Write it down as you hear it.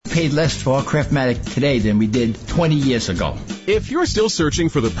pay less for our Craftmatic today than we did 20 years ago. If you're still searching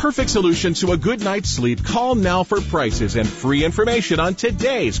for the perfect solution to a good night's sleep, call now for prices and free information on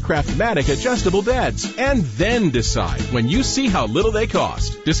today's Craftmatic adjustable beds. And then decide when you see how little they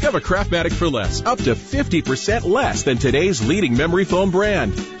cost. Discover Craftmatic for less, up to 50% less than today's leading memory foam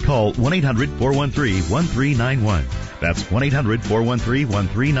brand. Call 1-800-413-1391. That's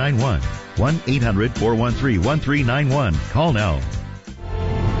 1-800-413-1391. 1-800-413-1391. Call now.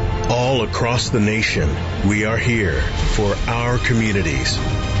 All across the nation, we are here for our communities.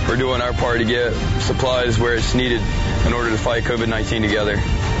 We're doing our part to get supplies where it's needed in order to fight COVID-19 together.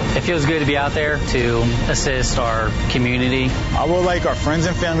 It feels good to be out there to assist our community. I would like our friends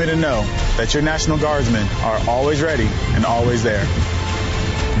and family to know that your National Guardsmen are always ready and always there.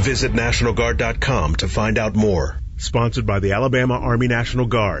 Visit NationalGuard.com to find out more. Sponsored by the Alabama Army National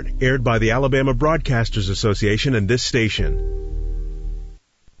Guard. Aired by the Alabama Broadcasters Association and this station.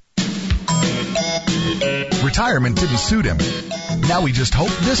 Retirement didn't suit him. Now we just hope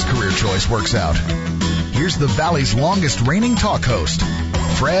this career choice works out. Here's the Valley's longest reigning talk host,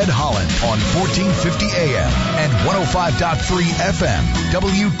 Fred Holland, on 1450 AM and 105.3 FM,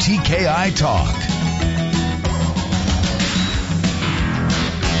 WTKI Talk.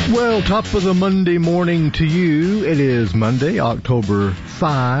 Well, top of the Monday morning to you. It is Monday, October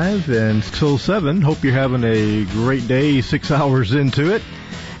 5, and till 7. Hope you're having a great day, 6 hours into it.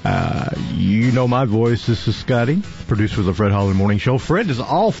 You know my voice. This is Scotty, producer of the Fred Holland Morning Show. Fred is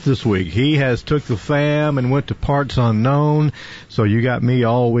off this week. He has took the fam and went to parts unknown, so you got me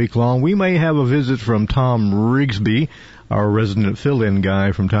all week long. We may have a visit from Tom Rigsby, our resident fill-in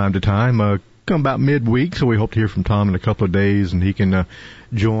guy from time to time. Come about midweek, so we hope to hear from Tom in a couple of days, and he can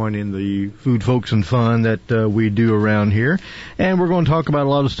join in the food, folks, and fun that we do around here. And we're going to talk about a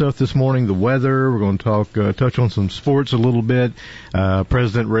lot of stuff this morning, the weather. We're going to touch on some sports a little bit.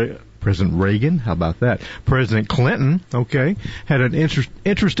 President Reagan, how about that? President Clinton, okay, had an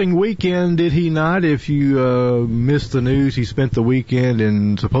interesting weekend, did he not? If you missed the news, he spent the weekend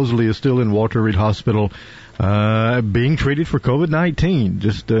and supposedly is still in Walter Reed Hospital being treated for COVID-19.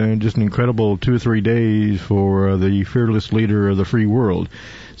 Just an incredible 2 or 3 days for the fearless leader of the free world.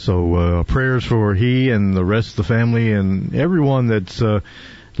 So prayers for he and the rest of the family and everyone that's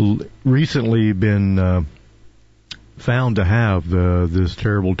recently been found to have this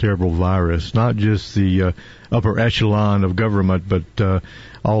terrible, terrible virus. Not just the upper echelon of government, but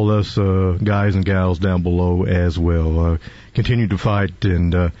all us guys and gals down below as well. Continue to fight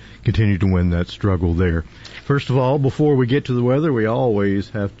and continue to win that struggle there. First of all, before we get to the weather, we always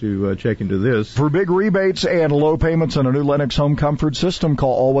have to check into this. For big rebates and low payments on a new Lennox home comfort system,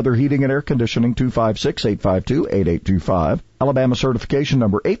 call All Weather Heating and Air Conditioning, 256-852-8825. Alabama certification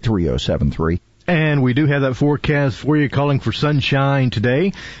number 83073. And we do have that forecast for you, calling for sunshine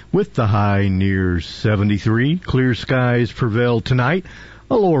today with the high near 73. Clear skies prevail tonight,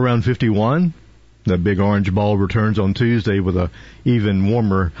 a low around 51. The big orange ball returns on Tuesday with a even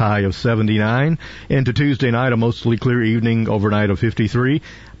warmer high of 79. Into Tuesday night, a mostly clear evening, overnight of 53.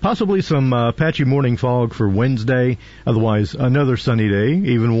 Possibly some patchy morning fog for Wednesday. Otherwise, another sunny day,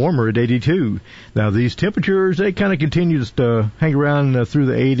 even warmer at 82. Now, these temperatures, they kind of continue to hang around through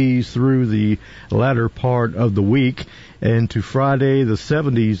the 80s through the latter part of the week. And to Friday, the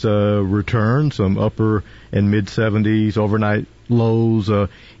 70s return, some upper and mid-70s, overnight lows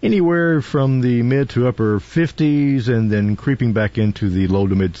anywhere from the mid to upper 50s, and then creeping back into the low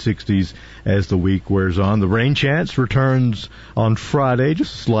to mid 60s as the week wears on. The rain chance returns on Friday,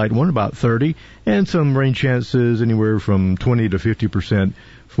 just a slight one, about 30, and some rain chances anywhere from 20 to 50%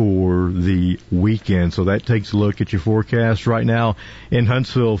 for the weekend. So that takes a look at your forecast right now in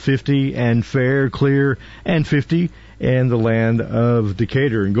Huntsville, 50 and fair, clear, and 50. And the land of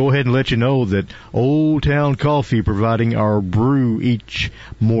Decatur. And go ahead and let you know that Old Town Coffee providing our brew each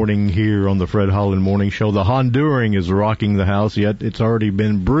morning here on the Fred Holland Morning Show. The Honduran is rocking the house, yet it's already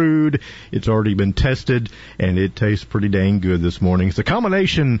been brewed, it's already been tested, and it tastes pretty dang good this morning. It's a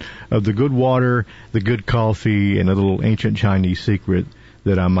combination of the good water, the good coffee, and a little ancient Chinese secret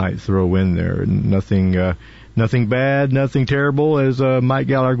that I might throw in there. Nothing bad, nothing terrible, as Mike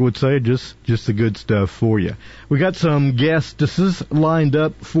Gallagher would say, just the good stuff for you. We got some guests lined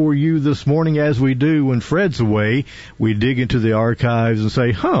up for you this morning, as we do when Fred's away. We dig into the archives and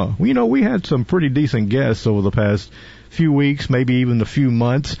say, we had some pretty decent guests over the past few weeks, maybe even a few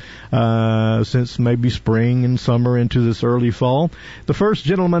months, since maybe spring and summer into this early fall. The first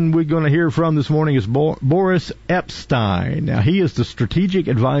gentleman we're going to hear from this morning is Boris Epstein. Now, he is the strategic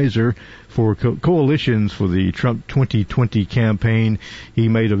advisor for coalitions for the Trump 2020 campaign. He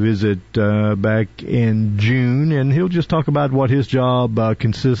made a visit back in June, and he'll just talk about what his job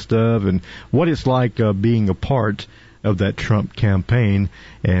consists of and what it's like being a part of that Trump campaign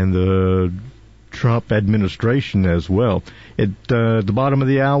and the Trump administration as well. At the bottom of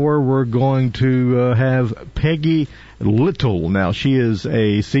the hour, we're going to have Peggy Little. Now, she is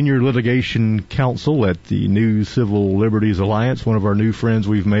a senior litigation counsel at the New Civil Liberties Alliance, one of our new friends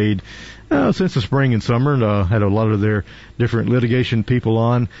we've made since the spring and summer, and had a lot of their different litigation people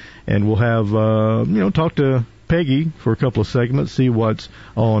on, and we'll have talk to Peggy for a couple of segments, see what's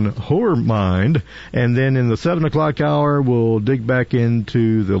on her mind. And then in the 7 o'clock hour, we'll dig back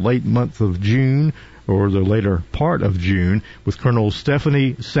into the late month of June, or the later part of June, with Colonel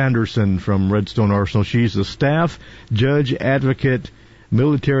Stephanie Sanderson from Redstone Arsenal. She's the staff judge advocate,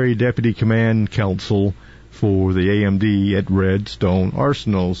 military deputy command counsel for the AMD at Redstone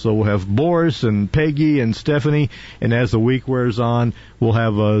Arsenal. So we'll have Boris and Peggy and Stephanie, and as the week wears on, we'll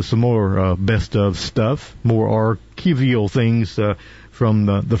have some more best of stuff, more archival things from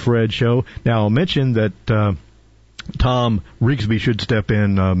the Fred Show. Now, I'll mention that Tom Rigsby should step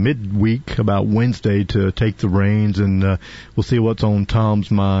in midweek, about Wednesday, to take the reins, and we'll see what's on Tom's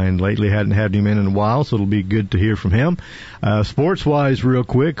mind. Lately, hadn't had him in a while, so it'll be good to hear from him. Sports-wise, real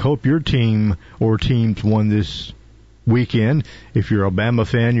quick, hope your team or teams won this weekend. If you're a Bama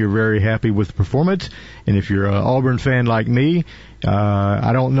fan, you're very happy with the performance, and if you're an Auburn fan like me,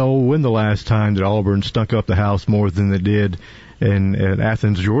 I don't know when the last time that Auburn stunk up the house more than they did at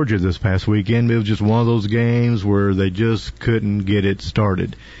Athens, Georgia this past weekend. It was just one of those games where they just couldn't get it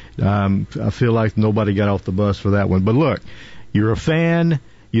started. I feel like nobody got off the bus for that one. But look, you're a fan,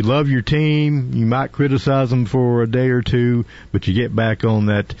 you love your team, you might criticize them for a day or two, but you get back on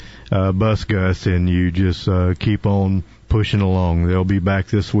that bus, Gus, and you just keep on pushing along. They'll be back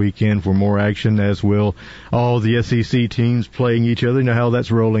this weekend for more action, as will all the SEC teams playing each other. You know how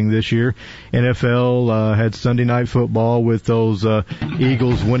that's rolling this year. NFL had Sunday Night Football with those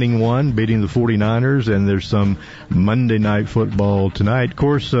Eagles winning one, beating the 49ers, and there's some Monday Night Football tonight. Of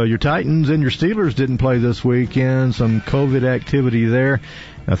course, your Titans and your Steelers didn't play this weekend. Some COVID activity there.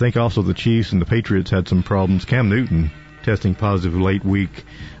 I think also the Chiefs and the Patriots had some problems. Cam Newton testing positive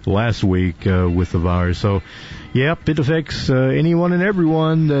last week with the virus. So, yep, it affects anyone and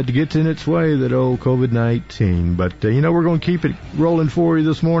everyone that gets in its way, that old COVID-19. But, we're going to keep it rolling for you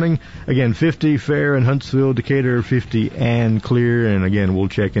this morning. Again, 50 fair in Huntsville, Decatur, 50 and clear. And, again, we'll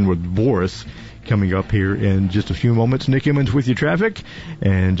check in with Boris coming up here in just a few moments. Nick Emmons with your traffic,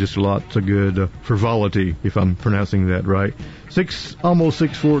 and just lots of good frivolity, if I'm pronouncing that right. Almost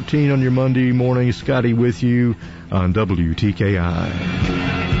 6:14 on your Monday morning. Scotty with you on WTKI.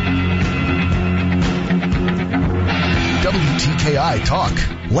 WTKI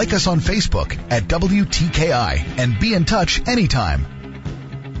Talk. Like us on Facebook at WTKI and be in touch anytime.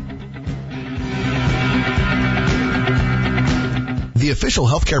 The official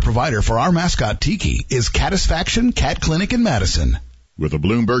healthcare provider for our mascot Tiki is Catisfaction Cat Clinic in Madison. With the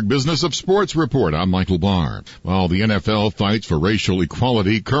Bloomberg Business of Sports Report, I'm Michael Barr. While the NFL fights for racial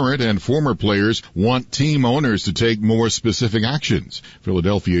equality, current and former players want team owners to take more specific actions.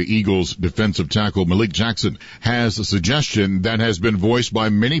 Philadelphia Eagles defensive tackle Malik Jackson has a suggestion that has been voiced by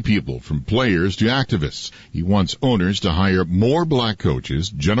many people, from players to activists. He wants owners to hire more black coaches,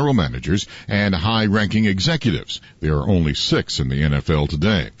 general managers, and high-ranking executives. There are only 6 in the NFL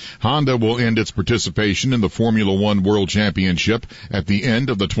today. Honda will end its participation in the Formula One World Championship at the end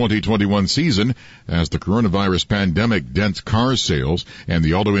of the 2021 season as the coronavirus pandemic dents car sales and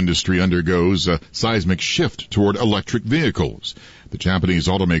the auto industry undergoes a seismic shift toward electric vehicles. The Japanese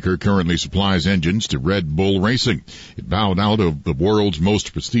automaker currently supplies engines to Red Bull Racing. It bowed out of the world's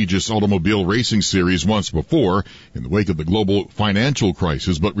most prestigious automobile racing series once before in the wake of the global financial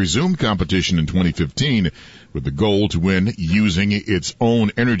crisis, but resumed competition in 2015 with the goal to win using its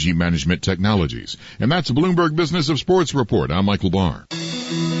own energy management technologies. And that's a Bloomberg Business of Sports Report. I'm Michael Barr.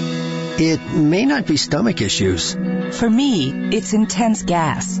 It may not be stomach issues. For me, it's intense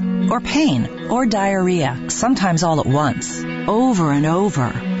gas, or pain, or diarrhea, sometimes all at once, over and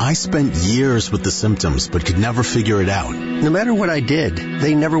over. I spent years with the symptoms, but could never figure it out. No matter what I did,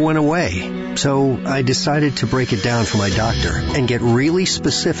 they never went away. So I decided to break it down for my doctor and get really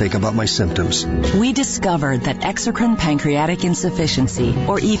specific about my symptoms. We discovered that exocrine pancreatic insufficiency,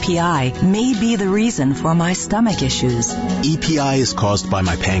 or EPI, may be the reason for my stomach issues. EPI is caused by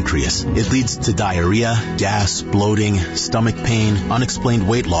my pancreas. It leads to diarrhea, gas, bloating, stomach pain, unexplained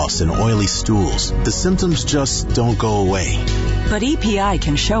weight loss, and oily stools. The symptoms just don't go away. But EPI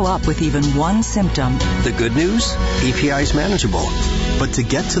can show up with even one symptom. The good news? EPI is manageable. But to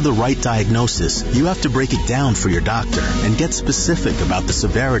get to the right diagnosis, you have to break it down for your doctor and get specific about the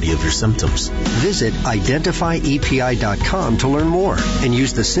severity of your symptoms. Visit identifyepi.com to learn more and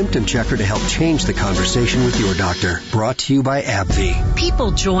use the symptom checker to help change the conversation with your doctor. Brought to you by AbbVie.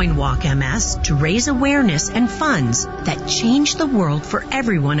 People join Walk MS to raise awareness and funds that change the world for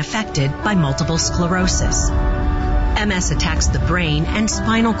everyone affected by multiple sclerosis. MS attacks the brain and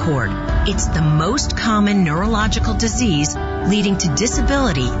spinal cord. It's the most common neurological disease leading to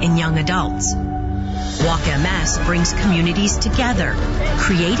disability in young adults. Walk MS brings communities together,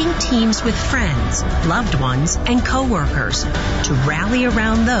 creating teams with friends, loved ones, and coworkers to rally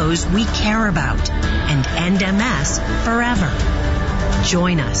around those we care about and end MS forever.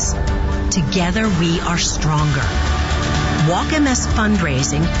 Join us. Together we are stronger. Walk MS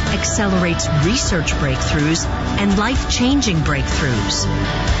fundraising accelerates research breakthroughs and life-changing breakthroughs.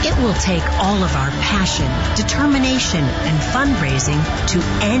 It will take all of our passion, determination, and fundraising to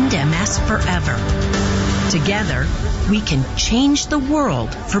end MS forever. Together, we can change the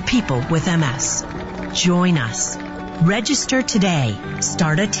world for people with MS. Join us. Register today,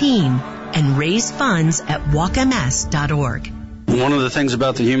 start a team, and raise funds at walkms.org. One of the things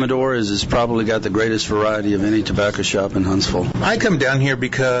about the humidor is it's probably got the greatest variety of any tobacco shop in Huntsville. I come down here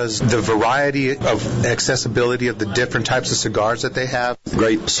because the variety of accessibility of the different types of cigars that they have.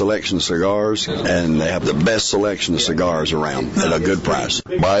 Great selection of cigars, and they have the best selection of cigars around at a good price.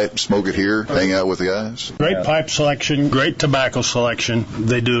 Buy it, smoke it here, hang out with the guys. Great pipe selection, great tobacco selection.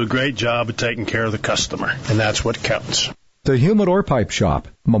 They do a great job of taking care of the customer, and that's what counts. The Humidor Pipe Shop,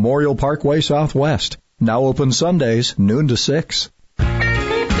 Memorial Parkway Southwest. Now open Sundays, noon to 6.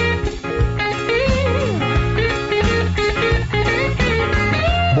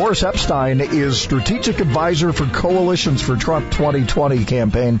 Boris Epstein is strategic advisor for Coalitions for Trump 2020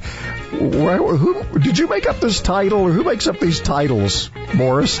 campaign. Who did you make up this title, or who makes up these titles,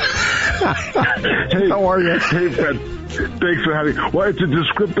 Boris? Hey, how are you? Hey, Fred. Thanks for having me. Well, it's a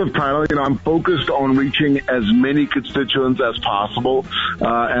descriptive title. I'm focused on reaching as many constituents as possible.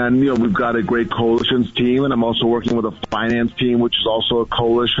 And we've got a great coalitions team, and I'm also working with a finance team, which is also a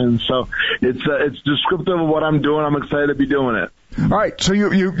coalition. So it's descriptive of what I'm doing. I'm excited to be doing it. All right, so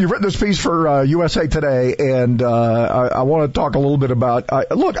you've written this piece for USA Today, and I want to talk a little bit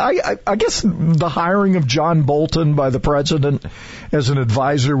about. Look, I guess the hiring of John Bolton by the president as an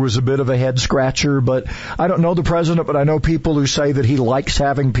advisor was a bit of a head scratcher. But I don't know the president, but I know people who say that he likes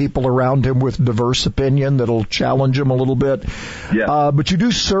having people around him with diverse opinion that'll challenge him a little bit. Yeah. But you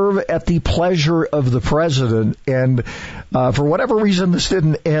do serve at the pleasure of the president, and for whatever reason, this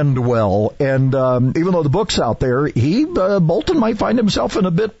didn't end well. And even though the book's out there, Bolton might find himself in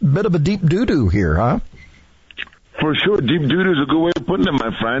a bit of a deep doo-doo here, huh? For sure. Deep doo-doo is a good way of putting it,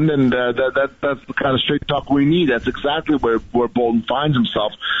 my friend, and that's the kind of straight talk we need. That's exactly where Bolton finds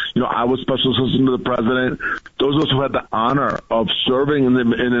himself. I was special assistant to the president. Those of us who had the honor of serving in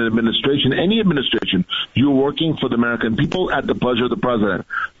an administration, any administration, you're working for the American people at the pleasure of the president.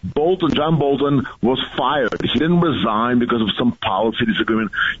 John Bolton was fired. He didn't resign because of some policy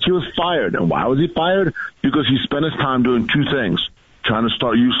disagreement. He was fired. And why was he fired? Because he spent his time doing two things: trying to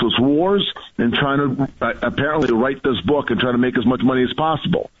start useless wars and trying to apparently write this book and try to make as much money as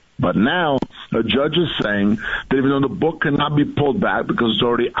possible. But now a judge is saying that even though the book cannot be pulled back because it's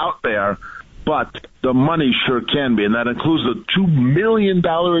already out there, but the money sure can be, and that includes the $2 million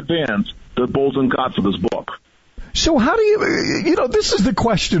advance that Bolton got for this book. So how do you this is the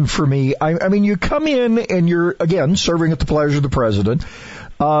question for me. I mean, you come in and you're, again, serving at the pleasure of the president.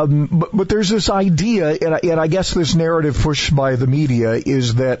 But there's this idea, and I guess this narrative pushed by the media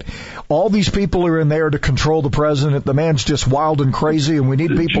is that all these people are in there to control the president. The man's just wild and crazy, and we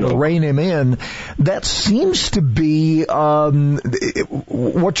need people to rein him in. That seems to be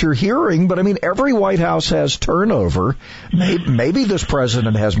what you're hearing. But I mean, every White House has turnover. Maybe this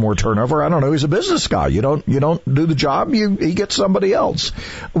president has more turnover. I don't know. He's a business guy. You don't do the job. He gets somebody else.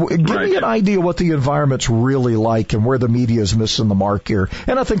 Give me an idea what the environment's really like and where the media is missing the mark here.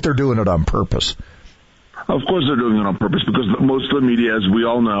 And I think they're doing it on purpose. Of course they're doing it on purpose because most of the media, as we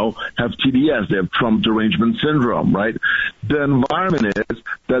all know, have TDS. They have Trump derangement syndrome, right? The environment is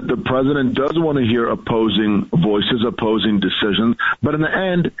that the president does want to hear opposing voices, opposing decisions, but in the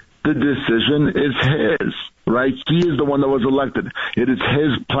end, the decision is his, right? He is the one that was elected. It is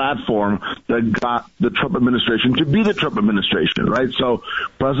his platform that got the Trump administration to be the Trump administration, right? So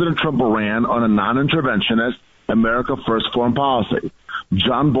President Trump ran on a non-interventionist, America First foreign policy.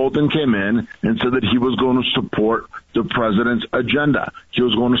 John Bolton came in and said that he was going to support the president's agenda. He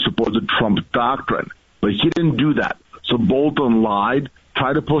was going to support the Trump doctrine. But he didn't do that. So Bolton lied,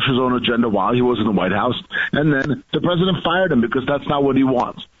 tried to push his own agenda while he was in the White House, and then the president fired him because that's not what he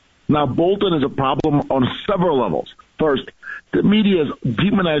wants. Now, Bolton is a problem on several levels. First, the media has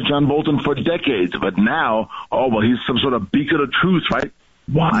demonized John Bolton for decades, but now, he's some sort of beacon of truth, right?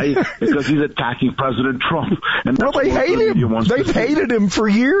 Why? Because he's attacking President Trump. And well, they hate him. They've hated him for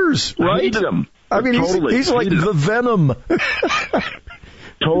years, right? Hated him. I mean, he's like the Venom.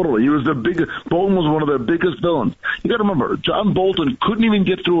 Totally. He was the biggest. Bolton was one of their biggest villains. You got to remember, John Bolton couldn't even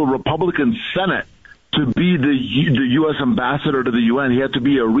get through a Republican Senate to be the U.S. ambassador to the UN. He had to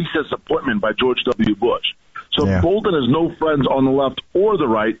be a recess appointment by George W. Bush. So Bolton has no friends on the left or the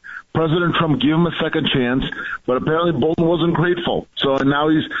right. President Trump gave him a second chance, but apparently Bolton wasn't grateful. So now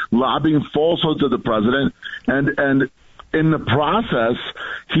he's lobbying falsehood to the president, and in the process,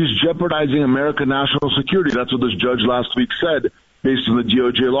 he's jeopardizing American national security. That's what this judge last week said, based on the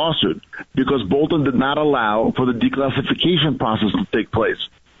DOJ lawsuit, because Bolton did not allow for the declassification process to take place.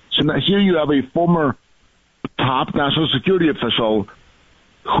 So now here you have a former top national security official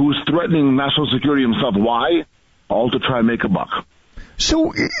who's threatening national security himself. Why? All to try and make a buck.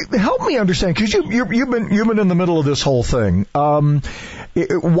 So help me understand, because you've been in the middle of this whole thing.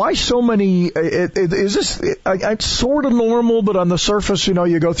 Why so many? Is this it's sort of normal, but on the surface,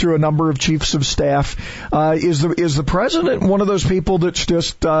 you go through a number of chiefs of staff. Is the president one of those people that's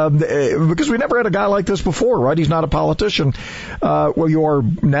just because we never had a guy like this before, right? He's not a politician. Well, you are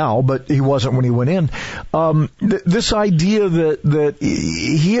now, but he wasn't when he went in. This idea that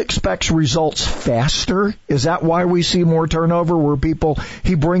he expects results faster, is that why we see more turnover? Where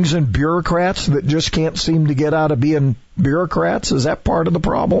he brings in bureaucrats that just can't seem to get out of being bureaucrats? Is that part of the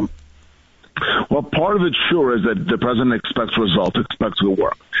problem? Well, part of it sure is that the president expects results, expects good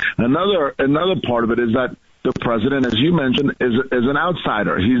work. Another part of it is that the president, as you mentioned, is an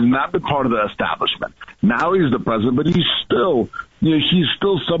outsider. He's not been part of the establishment. Now he's the president, but he's still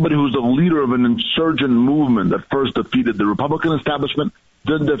somebody who's the leader of an insurgent movement that first defeated the Republican establishment,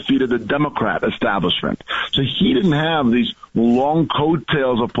 then defeated the Democrat establishment. So he didn't have these long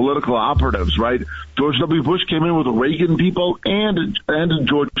coattails of political operatives, right? George W. Bush came in with Reagan people and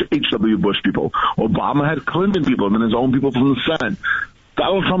George H.W. Bush people. Obama had Clinton people and then his own people from the Senate.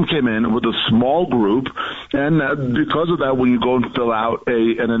 Donald Trump came in with a small group, and because of that, when you go and fill out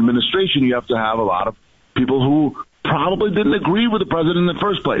an administration, you have to have a lot of people who probably didn't agree with the president in the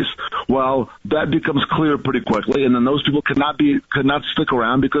first place. Well, that becomes clear pretty quickly, and then those people could not stick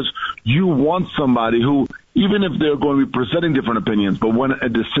around, because you want somebody who, even if they're going to be presenting different opinions, but when a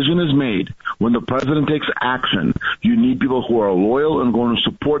decision is made, when the president takes action, you need people who are loyal and going to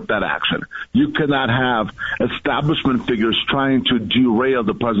support that action. You cannot have establishment figures trying to derail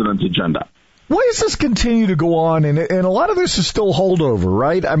the president's agenda. Why does this continue to go on? And a lot of this is still holdover,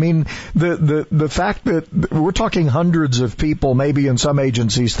 right? I mean, the fact that we're talking hundreds of people, maybe in some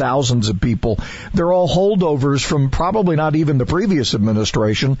agencies thousands of people, they're all holdovers from probably not even the previous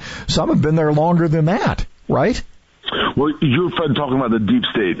administration. Some have been there longer than that, right? Well, you're talking about the deep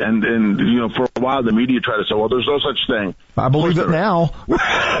state, and for a while the media tried to say, well, there's no such thing. I believe it now.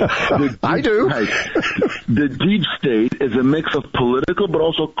 I do. Right. The deep state is a mix of political but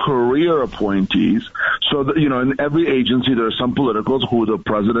also career appointees. So that, in every agency there are some politicals who the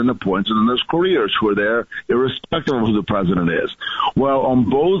president appoints, and then there's careers who are there irrespective of who the president is. Well, on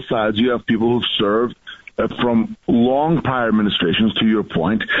both sides you have people who've served from long prior administrations, to your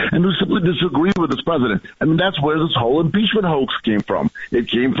point, and who simply disagree with this president. I mean, that's where this whole impeachment hoax came from. It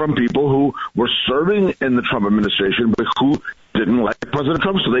came from people who were serving in the Trump administration, but who didn't like President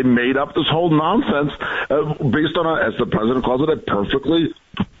Trump, so they made up this whole nonsense based on, as the president calls it, a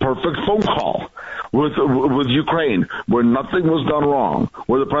perfect phone call with Ukraine, where nothing was done wrong,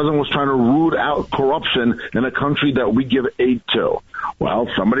 where the president was trying to root out corruption in a country that we give aid to. Well,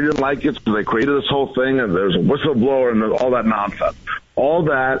 somebody didn't like it, so they created this whole thing, and there's a whistleblower and all that nonsense. All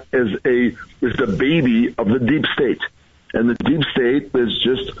that is the baby of the deep state. And the deep state is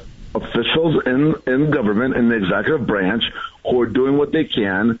just officials in government, in the executive branch, who are doing what they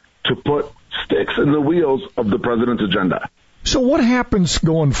can to put sticks in the wheels of the president's agenda. So what happens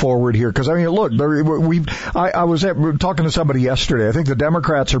going forward here? Because, I mean, look, I was talking to somebody yesterday. I think the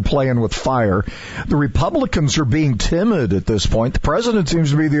Democrats are playing with fire. The Republicans are being timid at this point. The president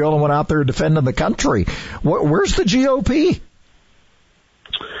seems to be the only one out there defending the country. Where's the GOP?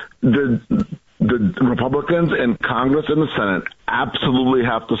 the Republicans in Congress and the Senate absolutely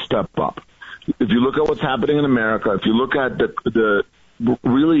have to step up. If you look at what's happening in America, if you look at the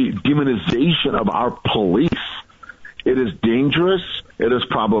really demonization of our police, it is dangerous. It is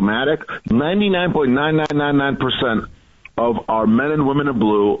problematic. 99.9999% of our men and women in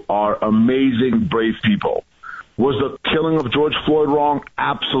blue are amazing, brave people. Was the killing of George Floyd wrong?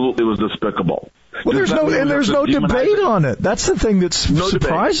 Absolutely, was despicable. Well, there's no debate on it. That's the thing that's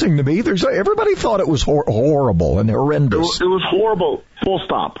surprising to me. Everybody thought it was horrible and horrendous. It was horrible. Full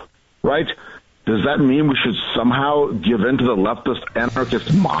stop. Right? Does that mean we should somehow give in to the leftist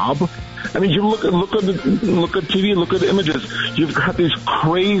anarchist mob? I mean, you look at TV, look at the images. You've got these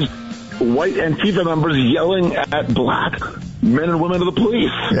crazed white Antifa members yelling at black men and women of the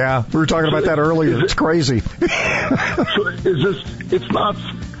police. Yeah, we were talking about that earlier. It's crazy. It's nuts.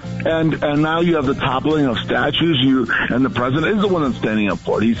 And now you have the toppling of statues. And the president is the one that's standing up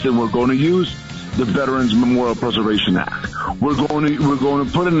for it. He said we're going to use the Veterans Memorial Preservation Act. We're going to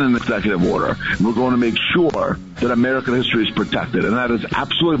put in an executive order. We're going to make sure that American history is protected, and that is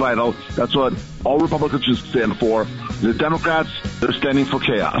absolutely vital. That's what all Republicans should stand for. The Democrats, they're standing for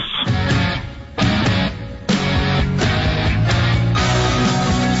chaos.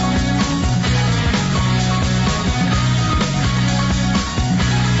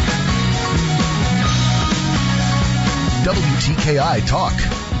 WTKI Talk.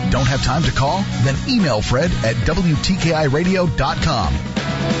 Don't have time to call? Then email Fred at WTKIRadio.com.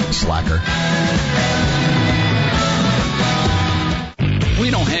 Slacker. We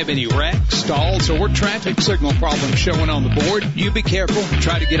don't have any wrecks, stalls, or traffic signal problems showing on the board. You be careful.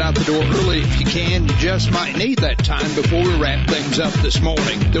 Try to get out the door early if you can. You just might need that time before we wrap things up this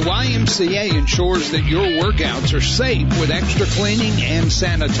morning. The YMCA ensures that your workouts are safe with extra cleaning and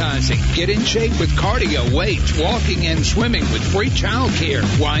sanitizing. Get in shape with cardio, weights, walking, and swimming with free child care.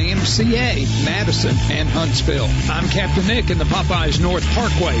 YMCA, Madison, and Huntsville. I'm Captain Nick in the Popeyes North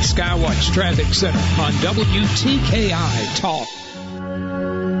Parkway Skywatch Traffic Center on WTKI Talk.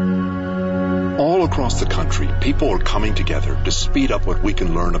 All across the country, people are coming together to speed up what we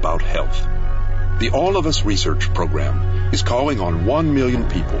can learn about health. The All of Us Research Program is calling on 1 million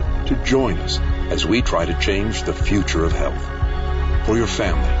people to join us as we try to change the future of health. For your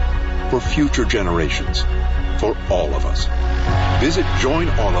family, for future generations, for all of us. Visit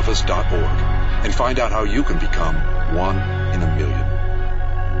joinallofus.org and find out how you can become 1 in a million.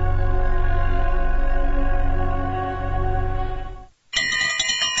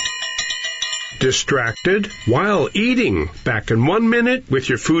 Distracted while eating. Back in 1 minute with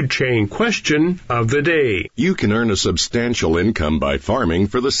your food chain question of the day. You can earn a substantial income by farming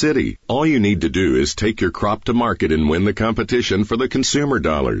for the city. All you need to do is take your crop to market and win the competition for the consumer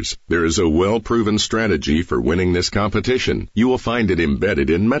dollars. There is a well-proven strategy for winning this competition. You will find it embedded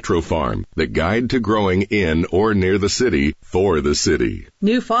in Metro Farm, the guide to growing in or near the city for the city.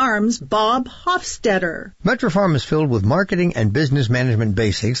 New Farm's Bob Hofstetter. Metro Farm is filled with marketing and business management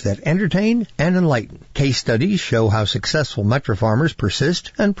basics that entertain and enlighten. Case studies show how successful Metro farmers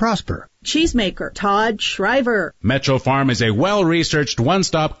persist and prosper. Cheesemaker Todd Shriver. Metro Farm is a well-researched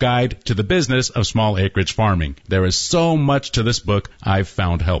one-stop guide to the business of small acreage farming. There is so much to this book I've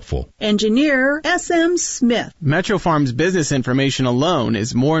found helpful. Engineer S.M. Smith. Metro Farm's business information alone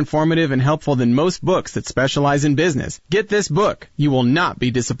is more informative and helpful than most books that specialize in business. Get this book. You will not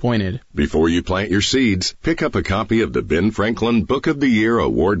be disappointed. Before you plant your seeds, pick up a copy of the Ben Franklin Book of the Year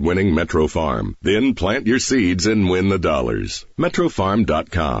award-winning Metro Farm. Then plant your seeds and win the dollars.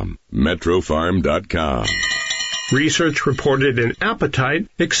 MetroFarm.com. MetroFarm.com. Research reported in Appetite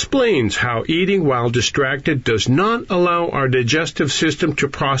explains how eating while distracted does not allow our digestive system to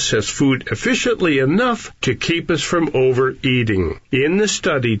process food efficiently enough to keep us from overeating. In the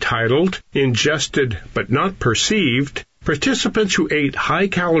study titled Ingested but Not Perceived, participants who ate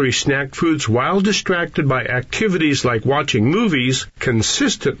high-calorie snack foods while distracted by activities like watching movies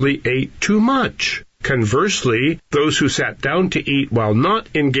consistently ate too much. Conversely, those who sat down to eat while not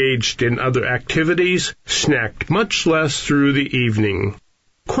engaged in other activities snacked much less through the evening.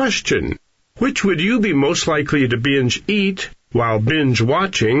 Question: which would you be most likely to binge eat while binge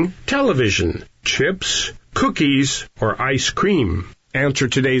watching television? Chips, cookies, or ice cream? Answer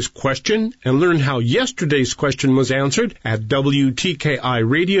today's question and learn how yesterday's question was answered at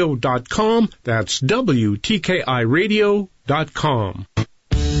WTKIRadio.com. That's WTKIRadio.com.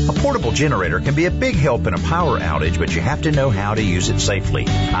 A portable generator can be a big help in a power outage, but you have to know how to use it safely.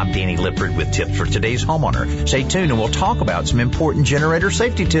 I'm Danny Lippard with tips for today's homeowner. Stay tuned and we'll talk about some important generator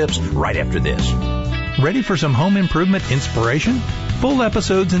safety tips right after this. Ready for some home improvement inspiration? Full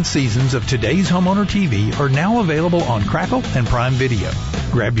episodes and seasons of Today's Homeowner TV are now available on Crackle and Prime Video.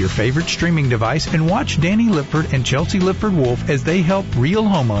 Grab your favorite streaming device and watch Danny Lipford and Chelsea Lipford Wolf as they help real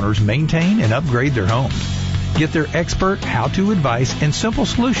homeowners maintain and upgrade their homes. Get their expert how-to advice and simple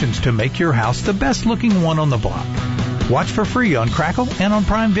solutions to make your house the best-looking one on the block. Watch for free on Crackle and on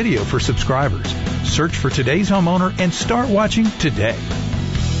Prime Video for subscribers. Search for Today's Homeowner and start watching today.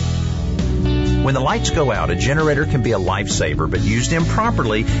 When the lights go out, a generator can be a lifesaver, but used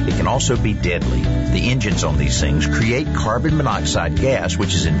improperly, it can also be deadly. The engines on these things create carbon monoxide gas,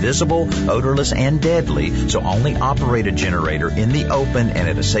 which is invisible, odorless, and deadly, so only operate a generator in the open and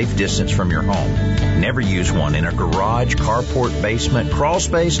at a safe distance from your home. Never use one in a garage, carport, basement, crawl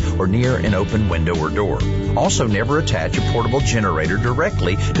space, or near an open window or door. Also, never attach a portable generator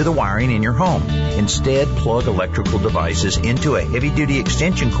directly to the wiring in your home. Instead, plug electrical devices into a heavy-duty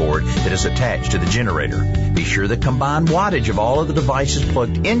extension cord that is attached to the generator. Be sure the combined wattage of all of the devices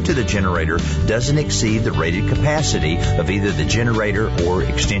plugged into the generator doesn't exceed the rated capacity of either the generator or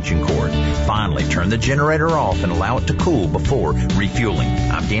extension cord. Finally, turn the generator off and allow it to cool before refueling.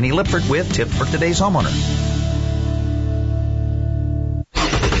 I'm Danny Lipford with Tips for Today's Homeowner.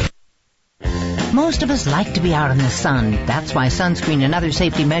 Most of us like to be out in the sun. That's why sunscreen and other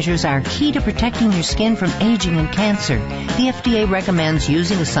safety measures are key to protecting your skin from aging and cancer. The FDA recommends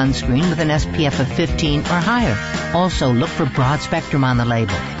using a sunscreen with an SPF of 15 or higher. Also, look for broad spectrum on the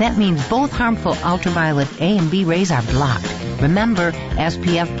label. That means both harmful ultraviolet A and B rays are blocked. Remember,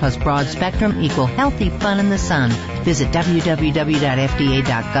 SPF plus broad spectrum equal healthy fun in the sun. Visit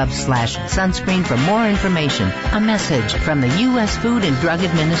www.fda.gov/sunscreen for more information. A message from the U.S. Food and Drug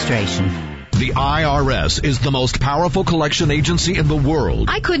Administration. The IRS is the most powerful collection agency in the world.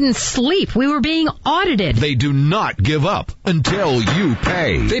 I couldn't sleep. We were being audited. They do not give up until you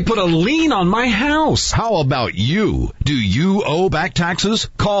pay. They put a lien on my house. How about you? Do you owe back taxes?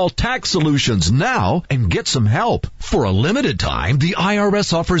 Call Tax Solutions now and get some help. For a limited time, the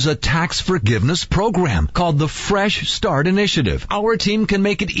IRS offers a tax forgiveness program called the Fresh Start Initiative. Our team can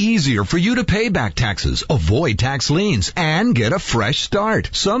make it easier for you to pay back taxes, avoid tax liens, and get a fresh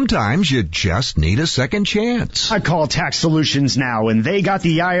start. Sometimes you just need a second chance. I call Tax Solutions now, and they got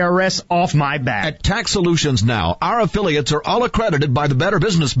the IRS off my back. At Tax Solutions Now, our affiliates are all accredited by the Better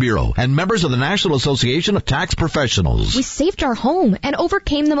Business Bureau and members of the National Association of Tax Professionals. We saved our home and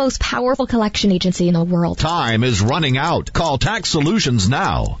overcame the most powerful collection agency in the world. Time is running out. Call Tax Solutions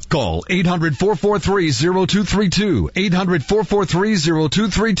now. Call 800-443-0232,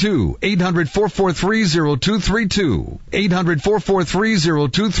 800-443-0232, 800-443-0232,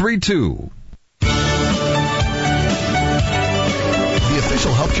 800-443-0232. The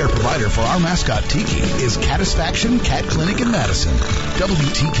official healthcare provider for our mascot Tiki is Catisfaction Cat Clinic in Madison.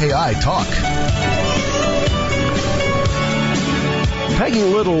 WTKI Talk. Peggy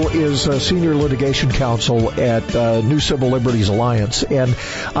Little is senior litigation counsel at New Civil Liberties Alliance, and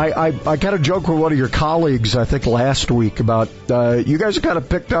I kind of joked with one of your colleagues, I think last week, about you guys have kind of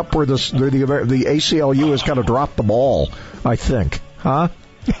picked up where the ACLU has kind of dropped the ball, I think, huh?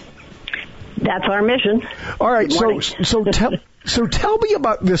 That's our mission. All right, so tell me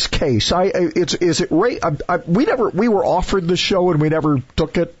about this case. Is it Ray? We were offered the show and we never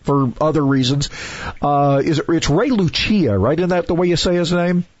took it for other reasons. It's Ray Lucia, right? Isn't that the way you say his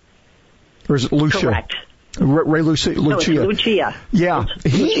name? Or is it Lucia? Correct. Ray Lucia. No, it's Lucia. Yeah,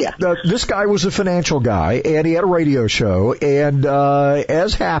 this guy was a financial guy, and he had a radio show, and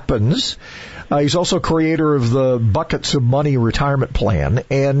as happens, he's also creator of the Buckets of Money retirement plan,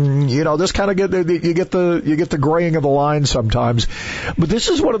 and this kind of you get the graying of the line sometimes. But this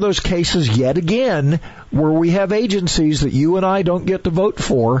is one of those cases yet again where we have agencies that you and I don't get to vote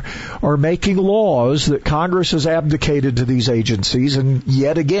for are making laws that Congress has abdicated to these agencies, and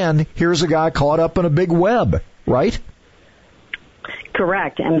yet again, here's a guy caught up in a big web, right?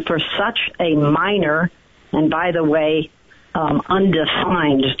 Correct, and for such a minor, and by the way,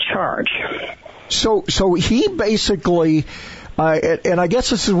 undefined charge. So he basically, and I guess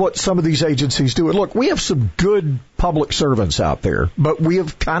this is what some of these agencies do. And look, we have some good public servants out there, but we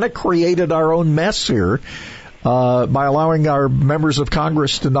have kind of created our own mess here by allowing our members of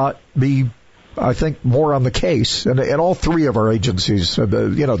Congress to not be, I think, more on the case. And all three of our agencies,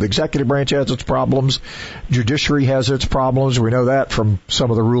 the executive branch has its problems, judiciary has its problems. We know that from some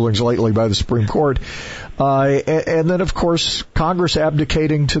of the rulings lately by the Supreme Court. And then, of course, Congress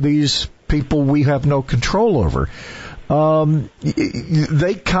abdicating to these people we have no control over.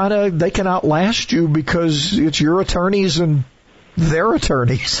 They can outlast you because it's your attorneys and their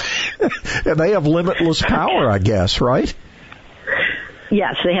attorneys, and they have limitless power, I guess, right?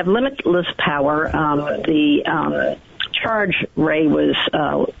 Yes, they have limitless power. The charge Ray was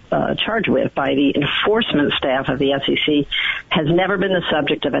charged with by the enforcement staff of the SEC has never been the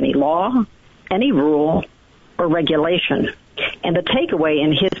subject of any law, any rule, or regulation. And the takeaway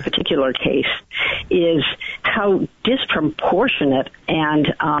in his particular case is how disproportionate and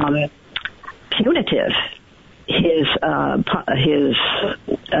punitive his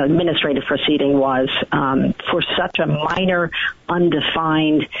administrative proceeding was for such a minor,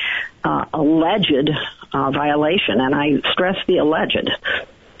 undefined, alleged violation, and I stress the alleged.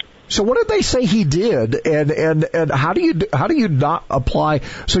 So what did they say he did, and how do you not apply?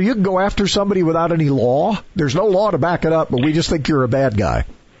 So you can go after somebody without any law? There's no law to back it up, but we just think you're a bad guy.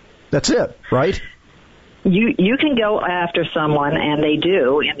 That's it, right? You can go after someone, and they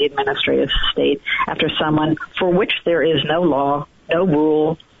do in the administrative state, after someone for which there is no law, no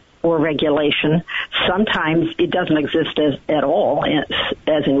rule, or regulation. Sometimes it doesn't exist at all,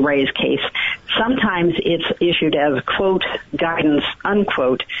 as in Ray's case. Sometimes it's issued as, quote, guidance,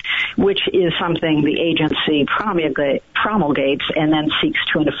 unquote, which is something the agency promulgates and then seeks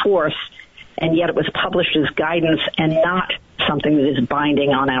to enforce, and yet it was published as guidance and not something that is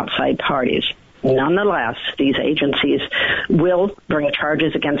binding on outside parties. Nonetheless, these agencies will bring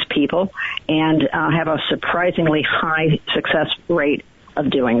charges against people and have a surprisingly high success rate of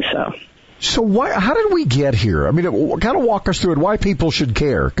doing so. So how did we get here? I mean, kind of walk us through it, why people should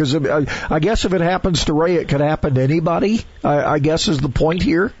care. Because I guess if it happens to Ray, it could happen to anybody, I guess is the point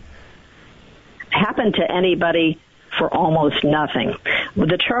here. Happened to anybody for almost nothing.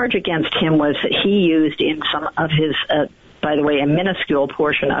 The charge against him was that he used in some of his, by the way, a minuscule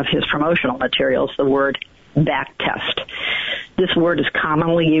portion of his promotional materials, the word back test. This word is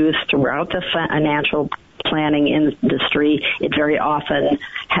commonly used throughout the financial planning industry. It very often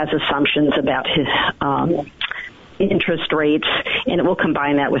has assumptions about his interest rates, and it will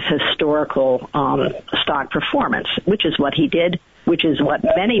combine that with historical stock performance, which is what he did, which is what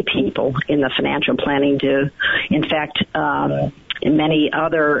many people in the financial planning do. In fact, many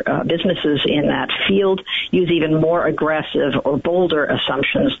other businesses in that field use even more aggressive or bolder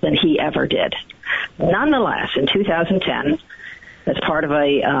assumptions than he ever did. Nonetheless, in 2010, as part of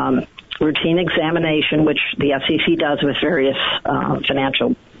a routine examination, which the SEC does with various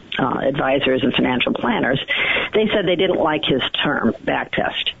financial advisors and financial planners, they said they didn't like his term, back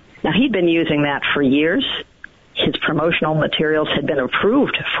test. Now, he'd been using that for years. His promotional materials had been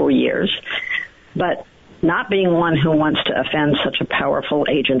approved for years, but not being one who wants to offend such a powerful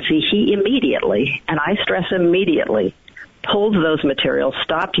agency, he immediately, and I stress immediately, pulled those materials,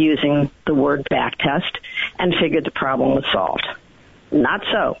 stopped using the word back test, and figured the problem was solved. Not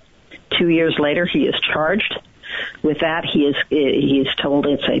so. 2 years later, he is charged with that. He is told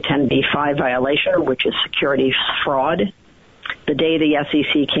it's a 10b-5 violation, which is securities fraud. The day the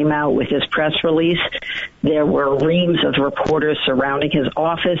SEC came out with his press release, there were reams of reporters surrounding his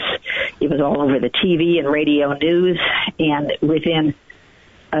office. It was all over the TV and radio news, and within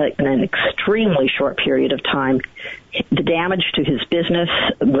an extremely short period of time, the damage to his business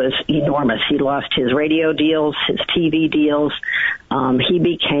was enormous. He lost his radio deals, his TV deals. He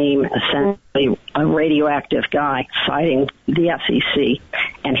became essentially a radioactive guy fighting the SEC,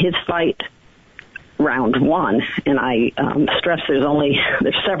 and his fight, round one, and I stress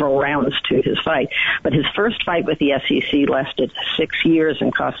there's several rounds to his fight, but his first fight with the SEC lasted 6 years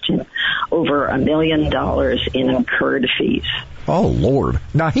and cost him over $1 million in incurred fees. Oh, Lord.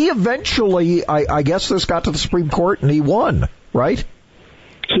 Now, he eventually, I guess this got to the Supreme Court and he won, right?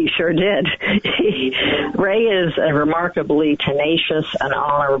 He sure did. Ray is a remarkably tenacious and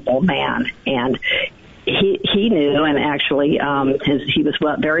honorable man, and he knew, and actually he was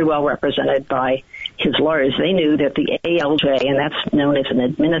very well represented by his lawyers. They knew that the ALJ, and that's known as an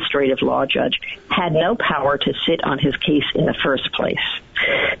administrative law judge, had no power to sit on his case in the first place.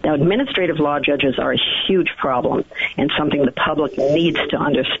 Now, administrative law judges are a huge problem and something the public needs to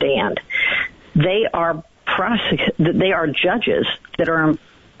understand. They are judges that are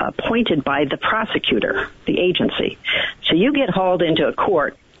appointed by the prosecutor, the agency. So you get hauled into a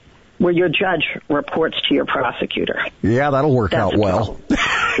court where your judge reports to your prosecutor. Yeah, that'll work out well.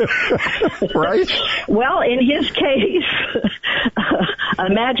 Right? Well, in his case,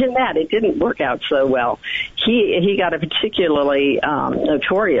 imagine that. It didn't work out so well. He got a particularly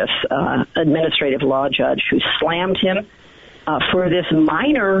notorious administrative law judge who slammed him for this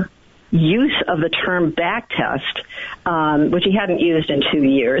minor use of the term back test, which he hadn't used in 2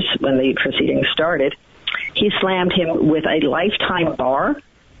 years when the proceedings started. He slammed him with a lifetime bar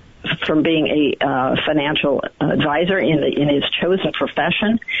from being a financial advisor in his chosen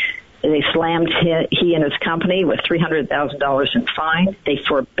profession. They slammed he and his company with $300,000 in fine. They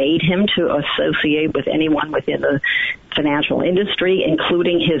forbade him to associate with anyone within the financial industry,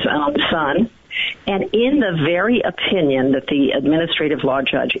 including his own son. And in the very opinion that the administrative law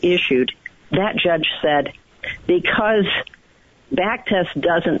judge issued, that judge said, because backtest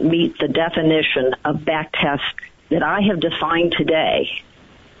doesn't meet the definition of backtest that I have defined today,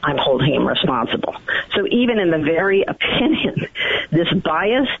 I'm holding him responsible. So even in the very opinion, this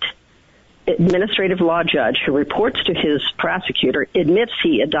biased administrative law judge who reports to his prosecutor admits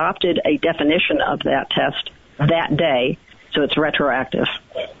he adopted a definition of that test that day, so it's retroactive.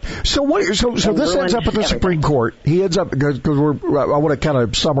 So this ends up at the Supreme Court. He ends up, because I want to kind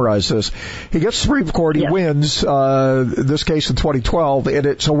of summarize this. He gets to the Supreme Court. He wins this case in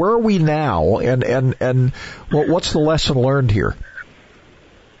 2012. So where are we now? And what's the lesson learned here?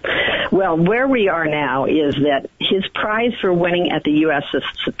 Well, where we are now is that his prize for winning at the U.S.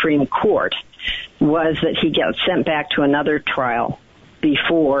 Supreme Court was that he gets sent back to another trial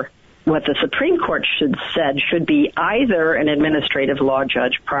before what the Supreme Court should be either an administrative law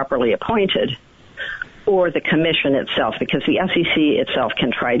judge properly appointed or the commission itself, because the SEC itself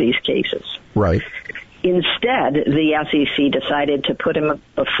can try these cases. Right. Instead, the SEC decided to put him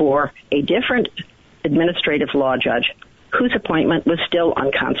before a different administrative law judge whose appointment was still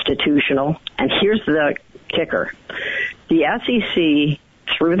unconstitutional. And here's the kicker. The SEC,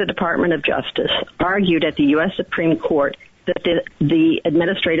 through the Department of Justice, argued at the U.S. Supreme Court that the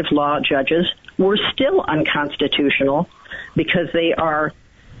administrative law judges were still unconstitutional because they are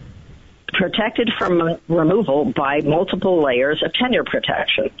protected from removal by multiple layers of tenure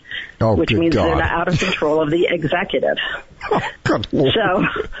protection, which means they're out of control of the executive. So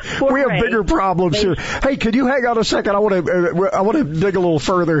we have bigger problems here. Hey, could you hang on a second? I want to dig a little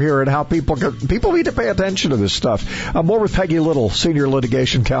further here and how people need to pay attention to this stuff. I'm more with Peggy Little, Senior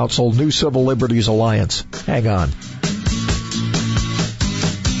Litigation Counsel, New Civil Liberties Alliance. Hang on.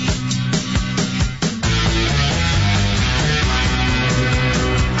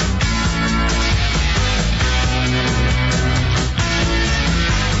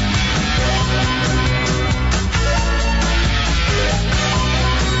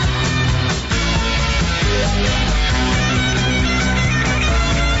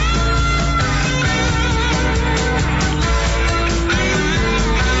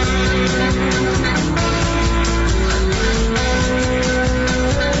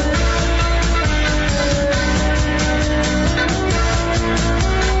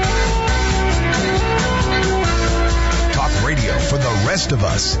 Of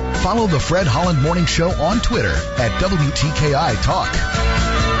us. Follow the Fred Holland Morning Show on Twitter at WTKI Talk.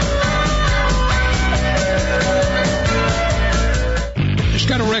 Just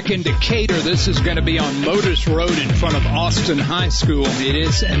got a wreck in Decatur. This is going to be on Motus Road in front of Austin High School. It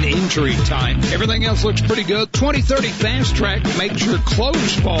is an injury time. Everything else looks pretty good. 2030 Fast Track makes your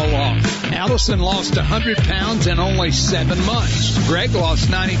clothes fall off. Allison lost 100 pounds in only 7 months. Greg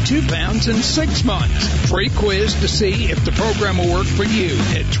lost 92 pounds in 6 months. Free quiz to see if the program will work for you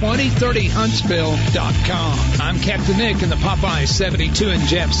at 2030huntsville.com. I'm Captain Nick in the Popeye 72 and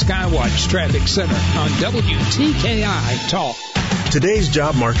Jeff Skywatch Traffic Center on WTKI Talk. Today's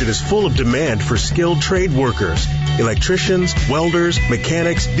job market is full of demand for skilled trade workers. Electricians, welders,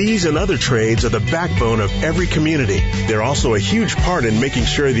 mechanics, these and other trades are the backbone of every community. They're also a huge part in making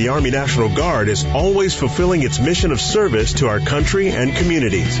sure the Army National Guard is always fulfilling its mission of service to our country and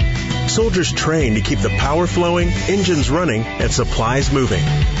communities. Soldiers train to keep the power flowing, engines running, and supplies moving.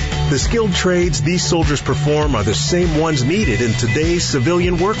 The skilled trades these soldiers perform are the same ones needed in today's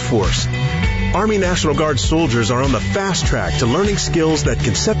civilian workforce. Army National Guard soldiers are on the fast track to learning skills that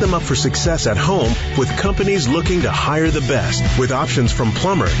can set them up for success at home with companies looking to hire the best. With options from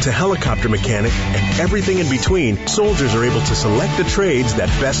plumber to helicopter mechanic and everything in between, soldiers are able to select the trades that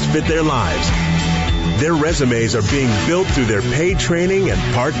best fit their lives. Their resumes are being built through their paid training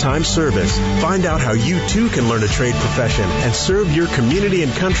and part-time service. Find out how you too can learn a trade profession and serve your community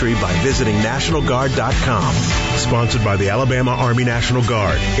and country by visiting NationalGuard.com. Sponsored by the Alabama Army National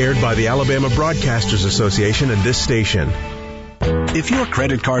Guard. Aired by the Alabama Broadcasters Association and this station. If your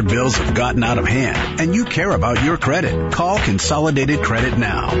credit card bills have gotten out of hand and you care about your credit, call Consolidated Credit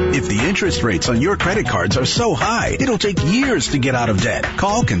now. If the interest rates on your credit cards are so high, it'll take years to get out of debt.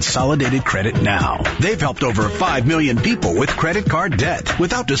 Call Consolidated Credit now. They've helped over 5 million people with credit card debt.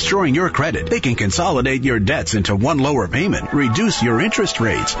 Without destroying your credit, they can consolidate your debts into one lower payment, reduce your interest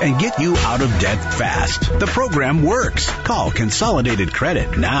rates, and get you out of debt fast. The program works. Call Consolidated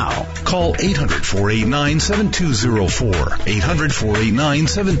Credit now. Call 800-489-7204. 800-489-7204.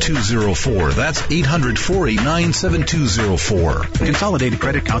 800-489-7204. That's 800-489-7204. Consolidated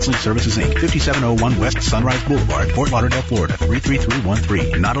Credit Counseling Services, Inc., 5701 West Sunrise Boulevard, Fort Lauderdale, Florida,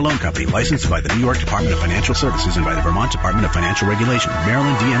 33313. Not a loan company. Licensed by the New York Department of Financial Services and by the Vermont Department of Financial Regulation.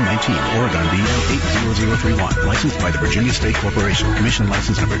 Maryland DM 19, Oregon DM 80031. Licensed by the Virginia State Corporation. Commission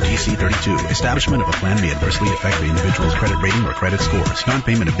license number DC 32. Establishment of a plan may adversely affect the individual's credit rating or credit scores.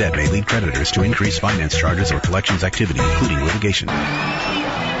 Non-payment of debt may lead creditors to increase finance charges or collections activity, including litigation.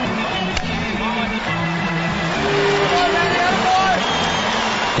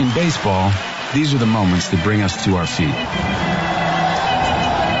 In baseball, these are the moments that bring us to our feet.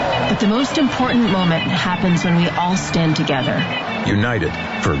 But the most important moment happens when we all stand together. United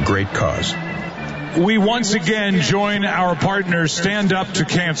for a great cause. We once again join our partners Stand Up to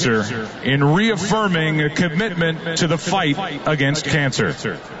Cancer in reaffirming a commitment to the fight against cancer.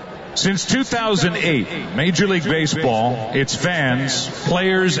 Since 2008, Major League Baseball, its fans,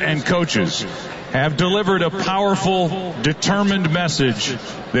 players, and coaches have delivered a powerful, determined message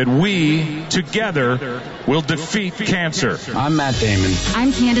that we, together, will defeat cancer. I'm Matt Damon.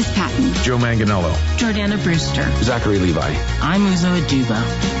 I'm Candace Patton. Joe Manganiello. Jordana Brewster. Zachary Levi. I'm Uzo Aduba.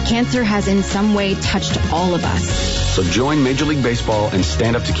 Cancer has in some way touched all of us. So join Major League Baseball and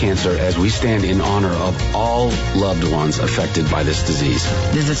Stand Up to Cancer as we stand in honor of all loved ones affected by this disease.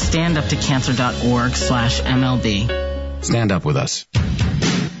 Visit standuptocancer.org/MLB. Stand up with us.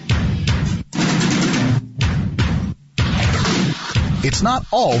 It's not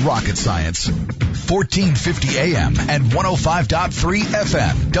all rocket science. 1450 AM and 105.3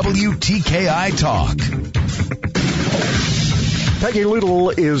 FM, WTKI Talk. Peggy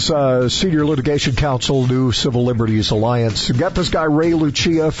Little is Senior Litigation Counsel, New Civil Liberties Alliance. We've got this guy, Ray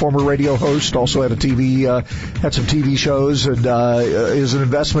Lucia, former radio host, also had some TV shows, and is an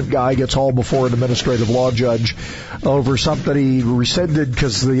investment guy, gets hauled before an administrative law judge over something he rescinded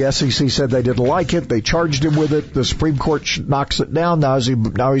because the SEC said they didn't like it. They charged him with it. The Supreme Court knocks it down. Now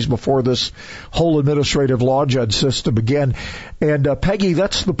he's before this whole administrative law judge system again. And Peggy,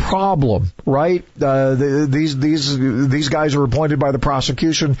 that's the problem, right? These guys are appointed by the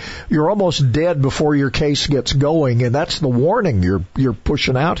prosecution. You're almost dead before your case gets going, and that's the warning you're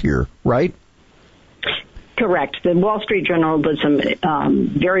pushing out here, right? Correct. The Wall Street Journal did some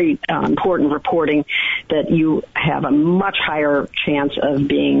very important reporting that you have a much higher chance of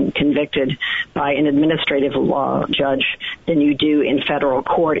being convicted by an administrative law judge than you do in federal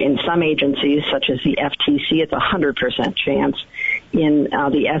court. In some agencies, such as the FTC, it's 100% chance. In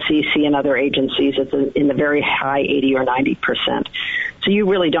the SEC and other agencies, it's in the very high 80 or 90%. So you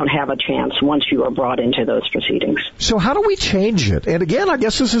really don't have a chance once you are brought into those proceedings. So how do we change it? And again, I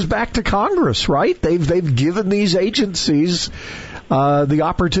guess this is back to Congress, right? They've given these agencies the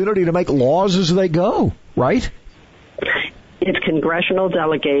opportunity to make laws as they go, right? It's congressional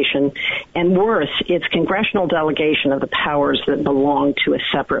delegation, and worse, it's congressional delegation of the powers that belong to a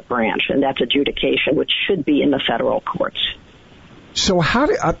separate branch, and that's adjudication, which should be in the federal courts. So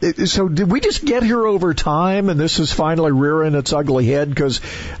did we just get here over time, and this is finally rearing its ugly head? Because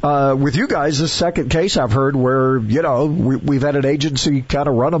with you guys, this second case I've heard where we've had an agency kind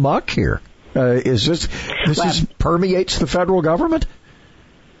of run amok here. This permeates the federal government?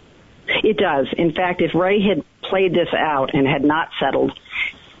 It does. In fact, if Ray had played this out and had not settled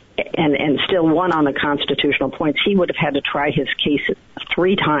and still won on the constitutional points, he would have had to try his case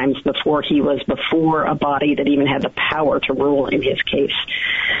 3 times before he was before a body that even had the power to rule in his case.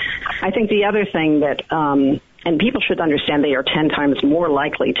 I think the other thing that, and people should understand, they are 10 times more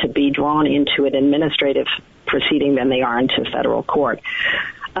likely to be drawn into an administrative proceeding than they are into federal court.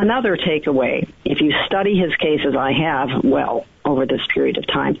 Another takeaway, if you study his case as I have, over this period of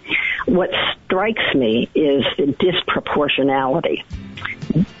time, what strikes me is the disproportionality.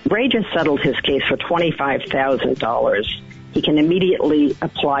 Ray just settled his case for $25,000. He can immediately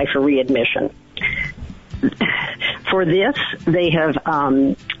apply for readmission. For this, they have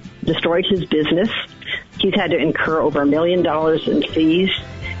destroyed his business. He's had to incur over $1 million in fees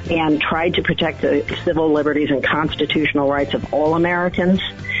and tried to protect the civil liberties and constitutional rights of all Americans.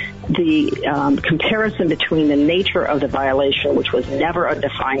 The comparison between the nature of the violation, which was never a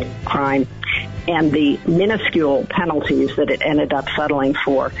defined crime, and the minuscule penalties that it ended up settling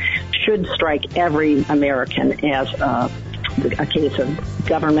for should strike every American as a case of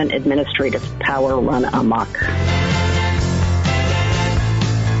government administrative power run amok.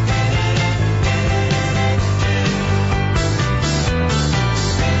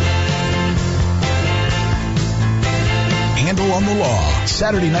 Handle on the Law,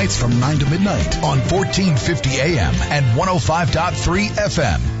 Saturday nights from 9 to midnight on 1450 AM and 105.3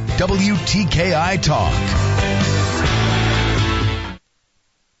 FM, WTKI Talk.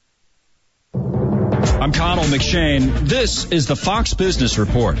 I'm Connell McShane. This is the Fox Business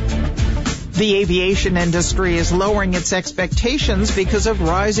Report. The aviation industry is lowering its expectations because of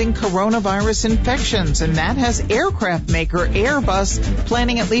rising coronavirus infections, and that has aircraft maker Airbus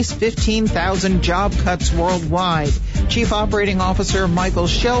planning at least 15,000 job cuts worldwide. Chief Operating Officer Michael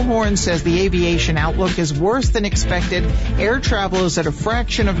Schellhorn says the aviation outlook is worse than expected. Air travel is at a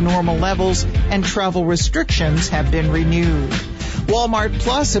fraction of normal levels, and travel restrictions have been renewed. Walmart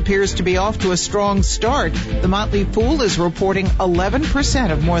Plus appears to be off to a strong start. The Motley Fool is reporting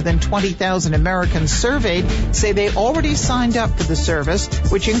 11% of more than 20,000 Americans surveyed say they already signed up for the service,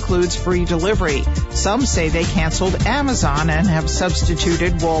 which includes free delivery. Some say they canceled Amazon and have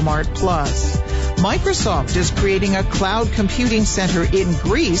substituted Walmart Plus. Microsoft is creating a cloud computing center in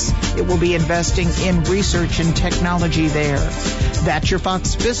Greece. It will be investing in research and technology there. That's your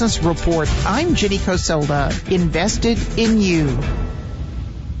Fox Business Report. I'm Ginny Coselda, invested in you.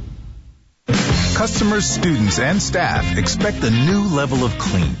 Customers, students, and staff expect a new level of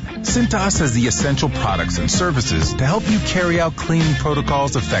clean. Cintas has the essential products and services to help you carry out cleaning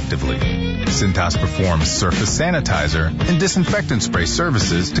protocols effectively. Cintas performs surface sanitizer and disinfectant spray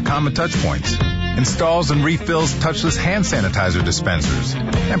services to common touch points, installs and refills touchless hand sanitizer dispensers,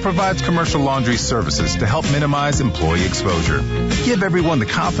 and provides commercial laundry services to help minimize employee exposure. Give everyone the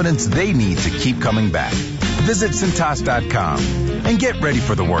confidence they need to keep coming back. Visit Cintas.com and get ready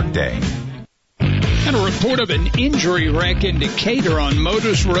for the workday. And a report of an injury wreck in Decatur on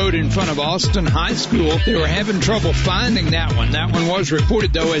Motus Road in front of Austin High School. They were having trouble finding that one. That one was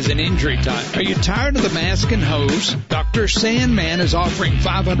reported, though, as an injury type. Are you tired of the mask and hose? Dr. Sandman is offering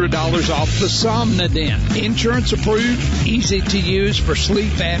 $500 off the Somnodent. Insurance approved, easy to use for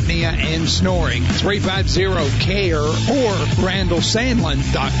sleep apnea and snoring. 350-CARE or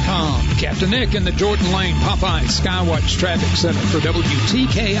RandallSandlin.com. Captain Nick in the Jordan Lane Popeye Skywatch Traffic Center for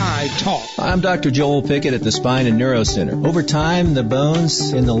WTKI Talk. I'm Dr. Joel Pickett at the Spine and Neuro Center. Over time, the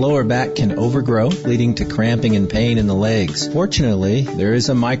bones in the lower back can overgrow, leading to cramping and pain in the legs. Fortunately, there is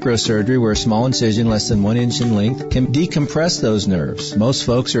a microsurgery where a small incision less than 1 inch in length can decompress those nerves. Most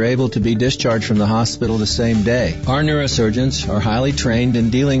folks are able to be discharged from the hospital the same day. Our neurosurgeons are highly trained in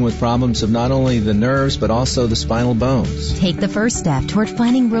dealing with problems of not only the nerves but also the spinal bones. Take the first step toward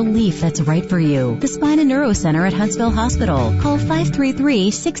finding relief that's right for you. The Spine and Neuro Center at Huntsville Hospital. Call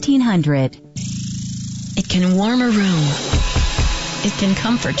 533-1600. It can warm a room. It can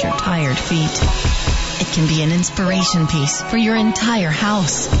comfort your tired feet. It can be an inspiration piece for your entire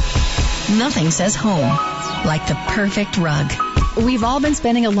house. Nothing says home like the perfect rug. We've all been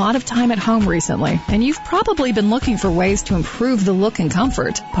spending a lot of time at home recently, and you've probably been looking for ways to improve the look and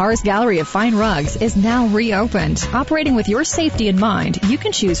comfort. Parr's Gallery of Fine Rugs is now reopened. Operating with your safety in mind, you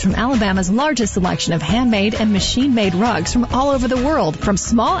can choose from Alabama's largest selection of handmade and machine-made rugs from all over the world, from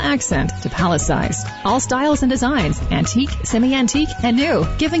small accent to palace size. All styles and designs, antique, semi-antique, and new,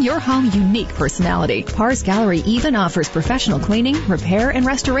 giving your home unique personality. Parr's Gallery even offers professional cleaning, repair, and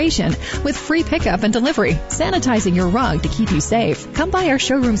restoration with free pickup and delivery, sanitizing your rug to keep you safe. Come by our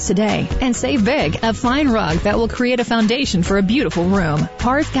showrooms today and save big. A fine rug that will create a foundation for a beautiful room.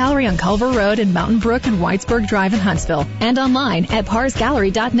 Parr's Gallery on Culver Road in Mountain Brook and Whitesburg Drive in Huntsville. And online at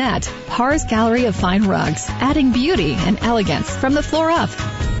parsgallery.net. Parr's Gallery of Fine Rugs, adding beauty and elegance from the floor up.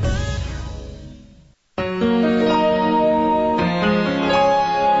 The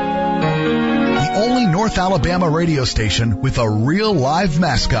only North Alabama radio station with a real live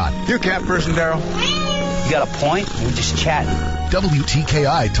mascot. Your cat person, Daryl. You got a point? We're just chatting.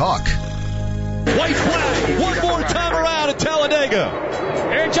 WTKI Talk. White flag, one more time around at Talladega.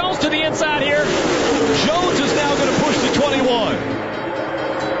 Aaron Jones to the inside here. Jones is now going to push the 21.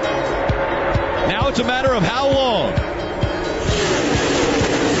 Now it's a matter of how long.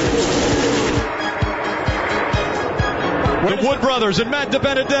 The Wood Brothers and Matt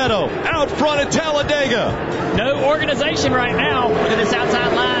DiBenedetto out front at Talladega. No organization right now. Look at this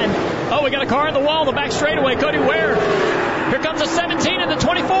outside line. Oh, we got a car in the wall, the back straightaway. Cody Ware. Here comes the 17 and the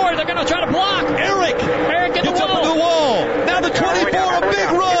 24. They're going to try to block. Eric in the gets wall. Up into the wall. Now the 24, a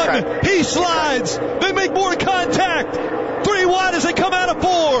big run. He slides. They make more contact. 3 wide as they come out of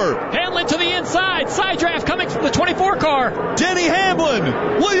 4. Hamlin to the inside. Side draft coming from the 24 car. Denny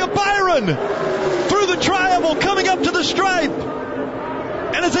Hamlin. William Byron through the triangle coming up to the stripe.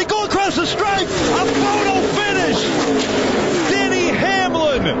 And as they go across the stripe, a photo finish. Denny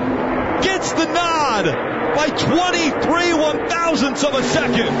Hamlin gets the nod by 23 one-thousandths of a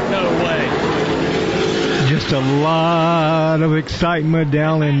second. No way. Just Just a lot of excitement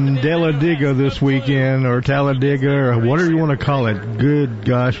down in Talladega this weekend, or Talladega, or whatever you want to call it. Good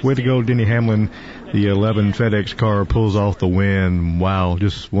gosh, way to go, Denny Hamlin. The 11 FedEx car pulls off the win. Wow,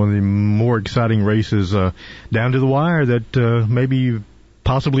 just one of the more exciting races down to the wire that maybe you've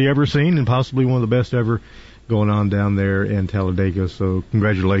possibly ever seen, and possibly one of the best ever going on down there in Talladega. So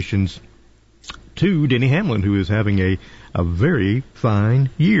congratulations to Denny Hamlin, who is having a very fine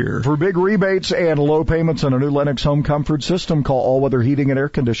year. For big rebates and low payments on a new Lennox home comfort system, call All Weather Heating and Air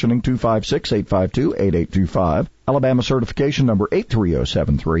Conditioning 256-852-8825. Alabama certification number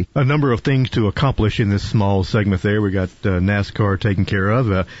 83073. A number of things to accomplish in this small segment there. We got NASCAR taken care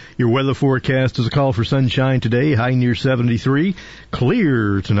of. Your weather forecast is a call for sunshine today, high near 73.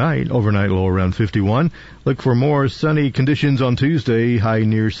 Clear tonight, overnight low around 51. Look for more sunny conditions on Tuesday, high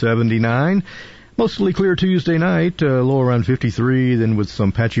near 79. Mostly clear Tuesday night, low around 53, then with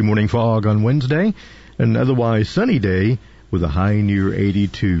some patchy morning fog on Wednesday. An otherwise sunny day with a high near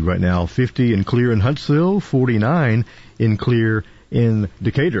 82. Right now, 50 and clear in Huntsville, 49 in clear in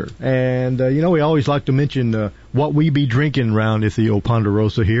Decatur. And, we always like to mention what we be drinking around at the old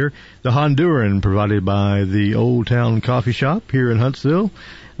Ponderosa here. The Honduran, provided by the Old Town Coffee Shop here in Huntsville,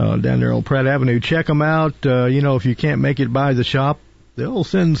 down there on Pratt Avenue. Check them out. If you can't make it by the shop, they'll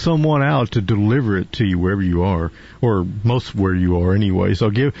send someone out to deliver it to you wherever you are, or most where you are anyway. So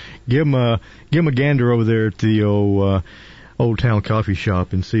give them a gander over there at the Old Town Coffee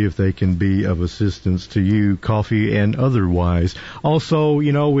Shop and see if they can be of assistance to you, coffee and otherwise. Also,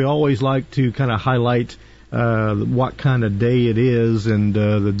 we always like to kind of highlight what kind of day it is and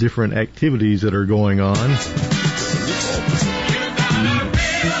the different activities that are going on.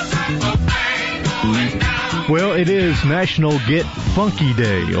 Well, it is National Get Funky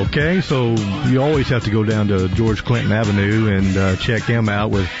Day, okay? So you always have to go down to George Clinton Avenue and check them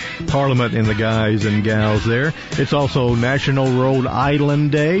out with Parliament and the guys and gals there. It's also National Rhode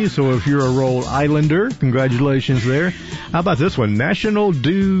Island Day, so if you're a Rhode Islander, congratulations there. How about this one? National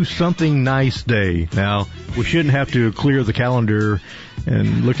Do Something Nice Day. Now, we shouldn't have to clear the calendar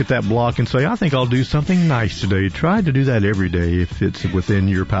and look at that block and say, I think I'll do something nice today. Try to do that every day if it's within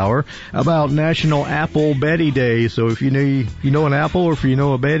your power. About National Apple Betty Day. So if you know an apple, or if you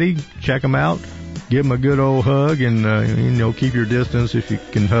know a Betty, check them out. Give them a good old hug, and keep your distance if you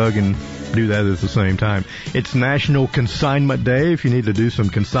can hug and do that at the same time. It's National Consignment Day. If you need to do some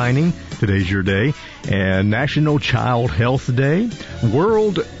consigning, today's your day. And National Child Health Day,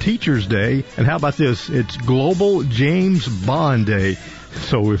 World Teachers Day, and how about this? It's Global James Bond Day.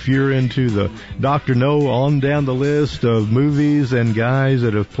 So if you're into the Dr. No on down the list of movies and guys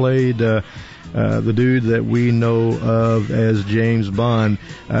that have played the dude that we know of as James Bond,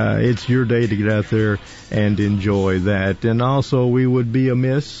 it's your day to get out there and enjoy that. And also, we would be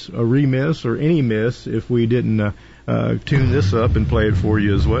remiss, or any miss, if we didn't tune this up and play it for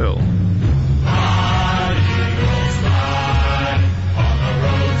you as well.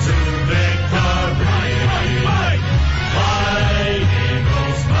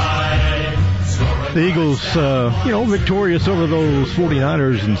 The Eagles, victorious over those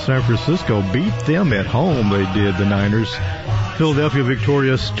 49ers in San Francisco. Beat them at home, they did, the Niners. Philadelphia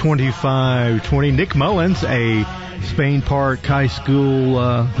victorious 25-20. Nick Mullins, a Spain Park High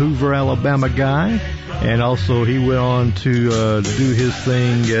School Hoover, Alabama guy. And also he went on to do his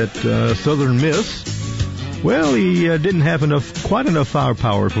thing at Southern Miss. Well, he didn't have quite enough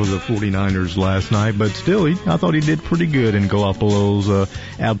firepower for the 49ers last night, but still, I thought he did pretty good in Garoppolo's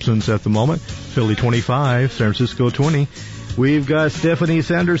absence at the moment. Philly 25, San Francisco 20. We've got Stephanie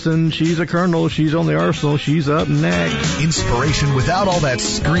Sanderson. She's a colonel. She's on the arsenal. She's up next. Inspiration without all that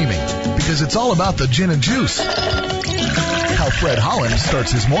screaming, because it's all about the gin and juice. How Fred Holland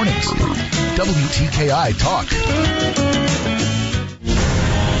starts his mornings. WTKI Talk.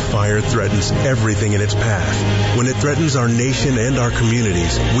 Fire threatens everything in its path. When it threatens our nation and our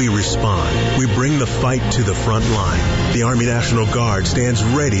communities, we respond. We bring the fight to the front line. The Army National Guard stands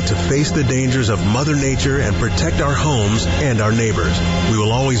ready to face the dangers of Mother Nature and protect our homes and our neighbors. We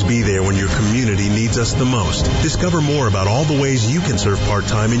will always be there when your community needs us the most. Discover more about all the ways you can serve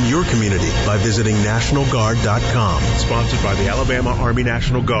part-time in your community by visiting NationalGuard.com. Sponsored by the Alabama Army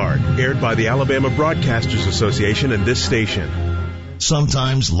National Guard. Aired by the Alabama Broadcasters Association and this station.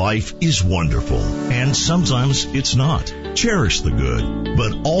 Sometimes life is wonderful, and sometimes it's not. Cherish the good,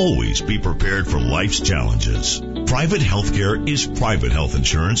 but always be prepared for life's challenges. Private health care is private health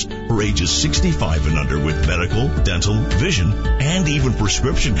insurance for ages 65 and under with medical, dental, vision, and even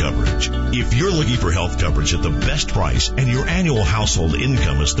prescription coverage. If you're looking for health coverage at the best price and your annual household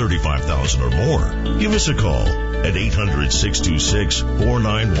income is $35,000 or more, give us a call at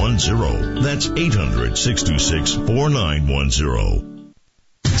 800-626-4910. That's 800-626-4910.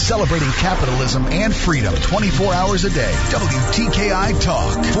 Celebrating capitalism and freedom 24 hours a day. WTKI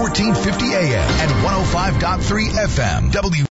Talk, 1450 AM and 105.3 FM.